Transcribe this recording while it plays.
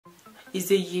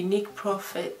is a unique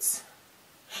prophet.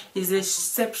 Is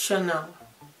exceptional.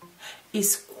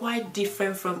 Is quite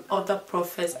different from other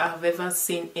prophets I've ever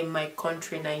seen in my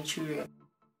country, Nigeria.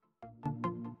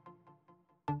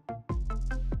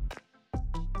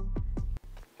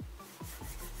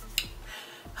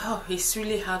 Oh, it's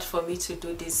really hard for me to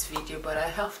do this video, but I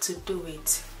have to do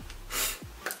it.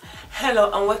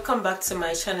 Hello and welcome back to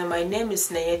my channel. My name is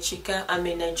Chika. I'm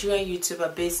a Nigerian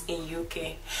YouTuber based in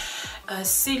UK.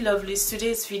 See lovelies,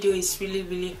 today's video is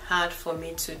really hard for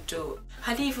me to do.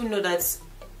 I didn't even know that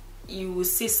you will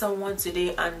see someone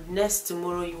today and next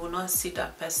tomorrow you will not see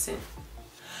that person.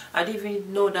 I didn't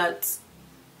even know that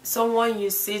someone you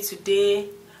see today,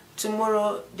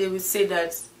 tomorrow they will say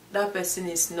that that person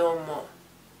is no more.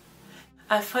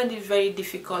 I find it very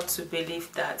difficult to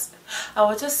believe that. I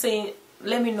was just saying,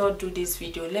 let me not do this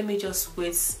video. Let me just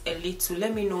wait a little.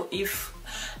 Let me know if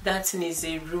that thing is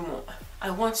a rumor. I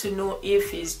want to know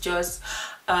if it's just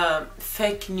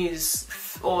fake news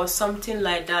or something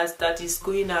like that is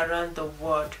going around the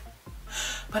world.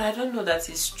 But I don't know that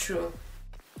it's true.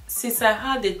 Since I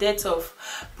had the death of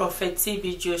Prophet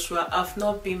TB Joshua, I've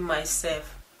not been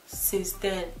myself. Since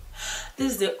then,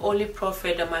 this is the only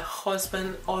prophet that my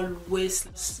husband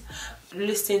always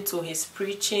listen to his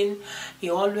preaching. He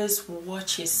always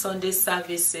watch his Sunday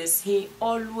services. He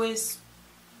always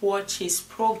watch his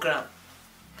program.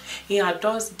 He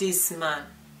adores this man.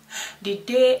 The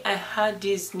day I heard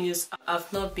this news,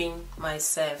 I've not been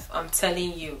myself. I'm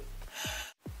telling you.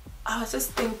 I was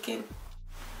just thinking,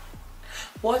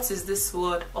 what is this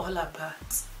world all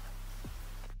about?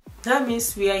 That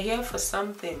means we are here for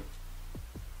something.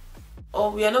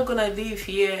 Or we are not gonna live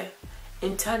here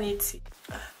eternity.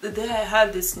 The day I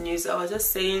heard this news, I was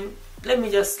just saying, let me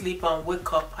just sleep and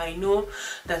wake up. I know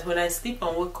that when I sleep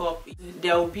and wake up,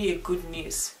 there will be a good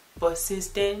news. But since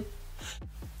then,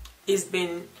 it's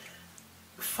been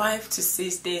 5 to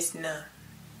 6 days now,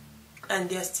 and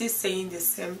they're still saying the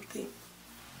same thing.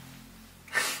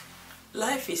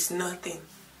 Life is nothing.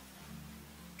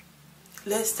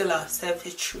 Let's tell ourselves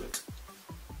the truth.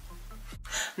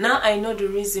 Now I know the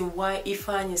reason why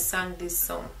Ifeanyi sang this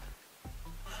song.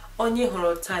 Onye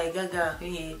hụrụ taa ị gaghị ahụ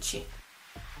ya echi.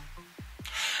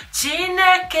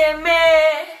 Chineke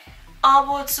mee ọ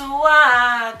bụ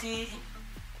tụwa dị.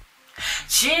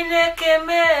 Chineke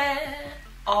mee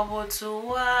ọ bụ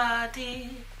tụwa dị.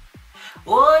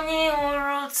 Onye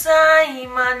hụrụ taa ị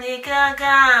mana ị gaghị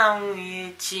ahụ ya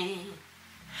echi.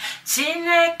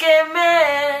 Chineke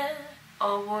mee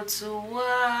ọ bụ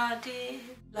tụwa dị.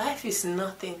 Life is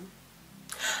nothing.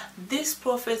 This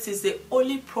prophet is the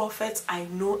only prophet I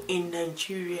know in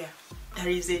Nigeria that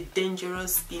is a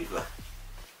dangerous giver.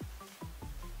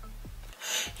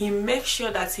 He makes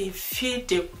sure that he feeds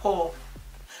the poor,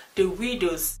 the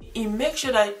widows. He makes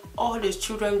sure that all the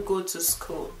children go to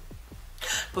school.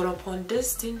 But upon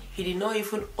this thing, he did not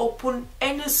even open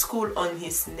any school on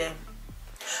his name.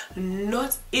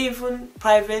 Not even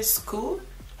private school,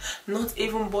 not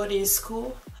even boarding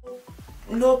school,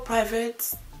 no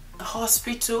private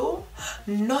hospital,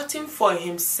 nothing for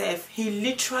himself. He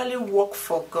literally worked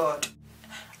for God.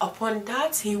 Upon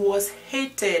that, he was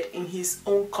hated in his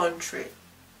own country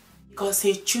because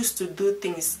he chose to do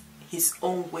things his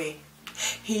own way.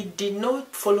 He did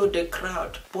not follow the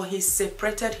crowd, but he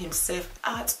separated himself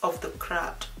out of the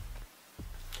crowd.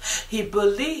 He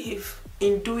believed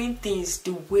in doing things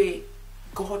the way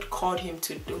God called him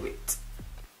to do it.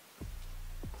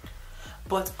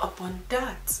 But upon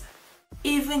that,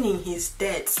 even in his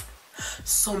death,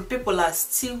 some people are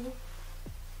still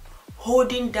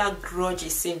holding that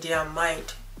grudges in their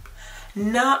mind.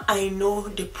 Now I know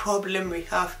the problem we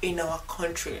have in our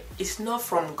country. It's not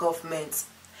from government,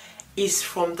 it's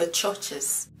from the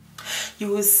churches. You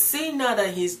will see now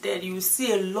that he's dead, you will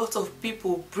see a lot of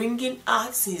people bringing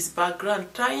out his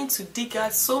background, trying to dig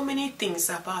out so many things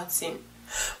about him.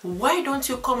 Why don't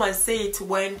you come and say it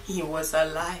when he was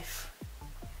alive?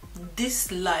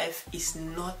 This life is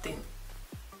nothing.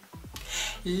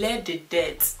 Let the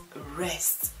dead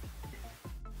rest.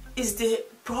 Is the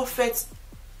prophet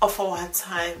of our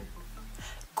time,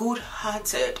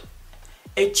 good-hearted,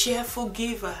 a cheerful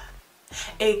giver,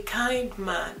 a kind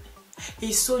man.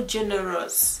 He's so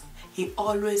generous. He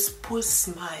always puts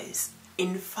smiles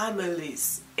in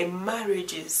families, in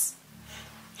marriages.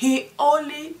 He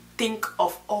only thinks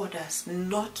of others,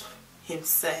 not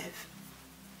himself.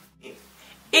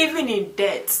 Even in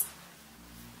death,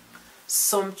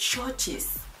 some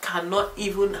churches cannot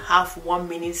even have 1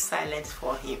 minute silence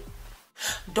for him.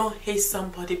 Don't hate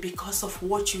somebody because of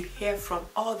what you hear from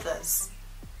others.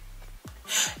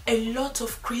 A lot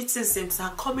of criticisms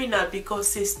are coming out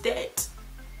because he's dead.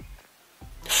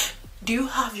 Do you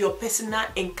have your personal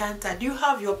encounter? Do you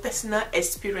have your personal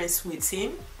experience with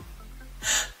him?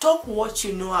 Talk what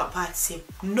you know about him,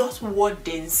 not what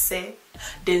they say.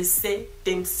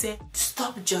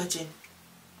 Stop judging.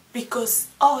 Because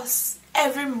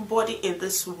everybody in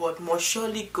this world must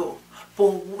surely go.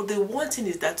 But the one thing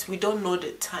is that we don't know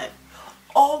the time.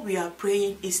 All we are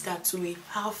praying is that we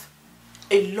have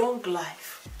a long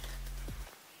life.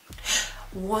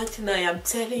 One thing I am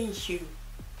telling you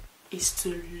is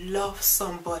to love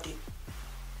somebody.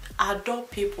 Adore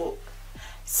people.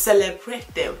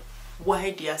 Celebrate them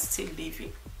while they are still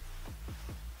living.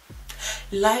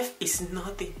 Life is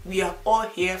nothing. We are all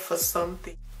here for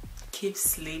something. Keep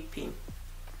sleeping.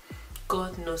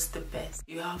 God knows the best.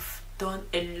 You have done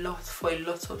a lot for a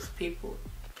lot of people.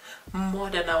 More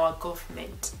than our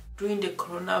government. During the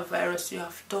coronavirus, you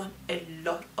have done a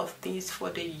lot of things for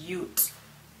the youth,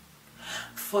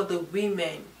 for the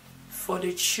women, for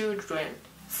the children,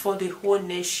 for the whole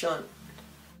nation.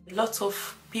 A lot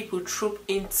of people troop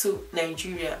into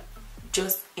Nigeria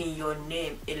just in your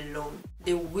name alone.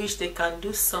 They wish they can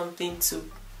do something to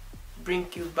bring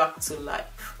you back to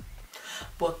life.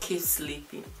 But keep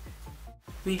sleeping.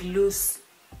 We lose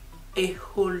a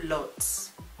whole lot.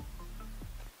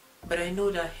 But I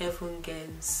know that heaven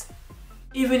gains.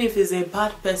 Even if it's a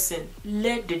bad person,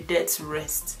 let the dead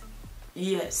rest.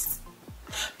 Yes.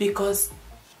 Because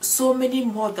so many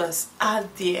mothers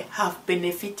out there have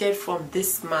benefited from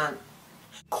this man.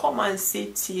 Come and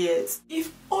see tears.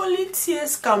 If only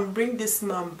tears can bring this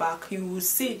man back, you will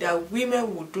see that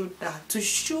women will do that to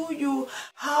show you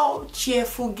how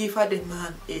cheerful giver the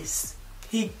man is.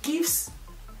 He gives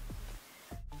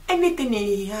anything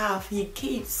he has, he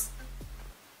gives.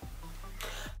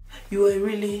 You are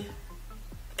really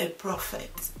a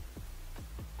prophet,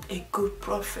 a good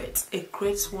prophet, a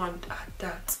great one at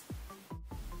that.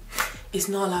 It's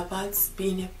not about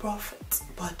being a prophet,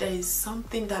 but there is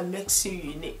something that makes you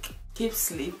unique. Keep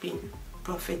sleeping,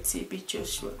 Prophet TB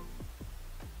Joshua.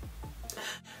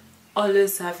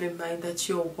 Always have in mind that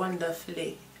you're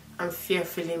wonderfully and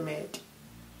fearfully made.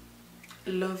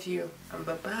 Love you and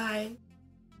bye-bye.